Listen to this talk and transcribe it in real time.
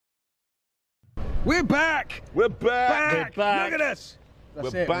We're back! We're back! We're back! Look at us!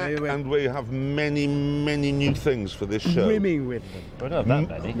 That's We're back, and we have many, many new things for this show. Brimming with them. We don't have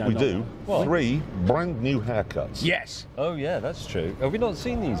that many. No, we do. What? 3 brand new haircuts. Yes! Oh yeah, that's true. Have we not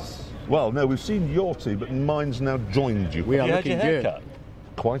seen these? Well, no, we've seen your two, but mine's now joined you. We are Have you had looking your good. haircut?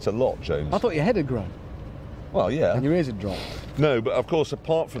 Quite a lot, James. I thought your head had grown Well, yeah. and your ears had dropped. No, but of course,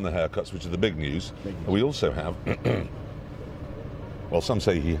 apart from the haircuts, which are the big news, we also have... well, some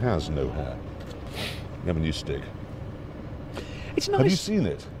say he has no hair. We have a new Stig. It's nice. Have you seen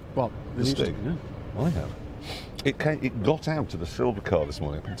it? What? The Stig? Yeah. I have. It got out of the silver car this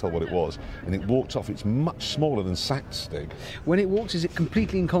morning, I couldn't tell what it was, and it walked off. It's much smaller than Sack's Stig. When it walks, is it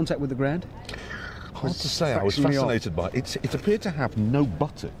completely in contact with the ground? Hard to say. I was Fractionally fascinated by it. It appeared to have no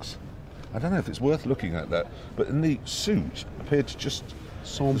buttocks. I don't know if it's worth looking at that, but in the suit appeared to just...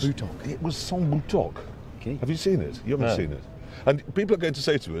 Sans bouton. It was sans bouton. Okay. Have you seen it? You haven't No. seen it. And people are going to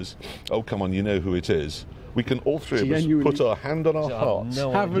say to us, oh, come on, you know who it is. We can all three of us Genuinely. put our hand on our hearts.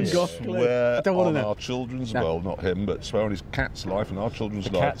 No Haven't idea. got a clue. Swear I don't want on to know. our children's, No. well, not him, but swear on his cat's life and our children's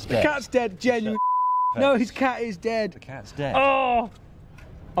The life. cat's The dead. cat's dead, genuine. No, his cat is dead. The cat's dead. Oh!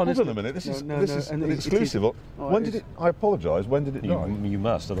 Hold Honestly. on a minute, this is No, and an it exclusive. is. Oh, When it did is. it? I apologise. When did it die? You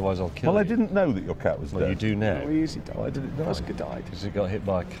must, otherwise I'll kill Well, I you. didn't know that your cat was Well, dead. you do now. Oh, he easily died. Why did it die? Oscar died. Because it got hit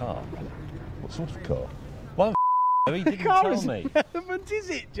by a car. What sort of car? Well, he didn't Car tell is me. relevant, is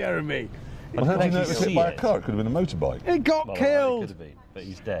it, Jeremy? Well, how do you know it was hit see by a it. car? It could have been a motorbike. It got Well, killed. It could have been, but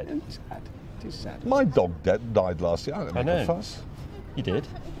he's dead. It's sad. It is sad. My dog died last year. I don't I make a know. fuss. You did.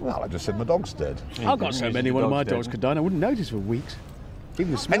 Well, I just said my dog's dead. I've got so many one of my dogs could die and I wouldn't notice for weeks.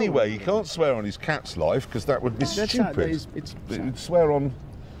 Even the smell. Anyway, you can't swear on his cat's life because that would be That's sad, stupid. that is- it's You'd sad. swear on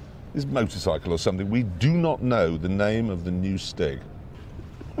his motorcycle or something. We do not know the name of the new Stig.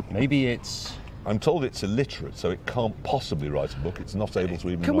 Maybe it's. I'm told it's illiterate, so it can't possibly write a book. It's not able to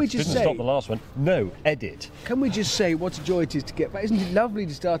even. Can we write just Didn't say- stop the last one. No, edit. Can we just say what a joy it is to get back? Isn't it lovely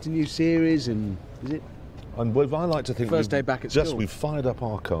to start a new series? And is it? And what I like to think First we've day back at just school. we've fired up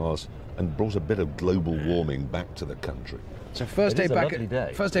our cars and brought a bit of global warming back to the country. So first It day is a back. lovely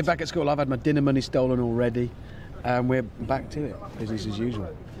day. First day back at school. I've had my dinner money stolen already, and we're back to it. Business as usual.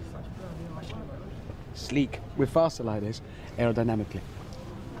 Sleek. We're faster like this, aerodynamically.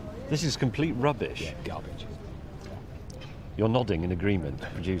 This is complete rubbish. Garbage. You're nodding in agreement,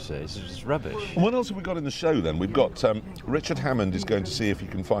 producer. It's just rubbish. And what else have we got in the show then? We've got Richard Hammond is going to see if he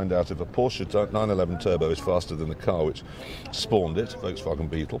can find out if a Porsche 911 Turbo is faster than the car which spawned it, Volkswagen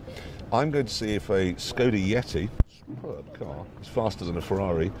Beetle. I'm going to see if a Skoda Yeti, superb car, is faster than a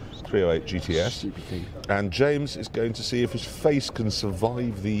Ferrari 308 GTS. Stupid thing. And James is going to see if his face can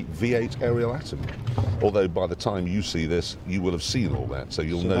survive the V8 aerial atom. Although by the time you see this, you will have seen all that, so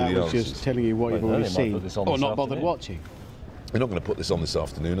you'll know That the was answers. just telling you what you've Well, already they might seen, put this on or this not bothered afternoon. watching. You're not going to put this on this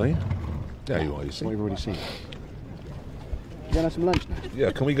afternoon, are you? There you are, you see. What you've already seen. You going to have some lunch now?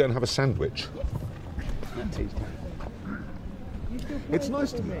 Yeah, can we go and have a sandwich? It's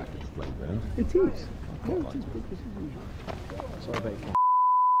nice to be back at the playground. It is. Yeah, it is business as usual. Sorry about your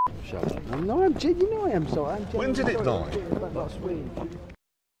Shut up. No, you know I am sorry. When did it die? About last week.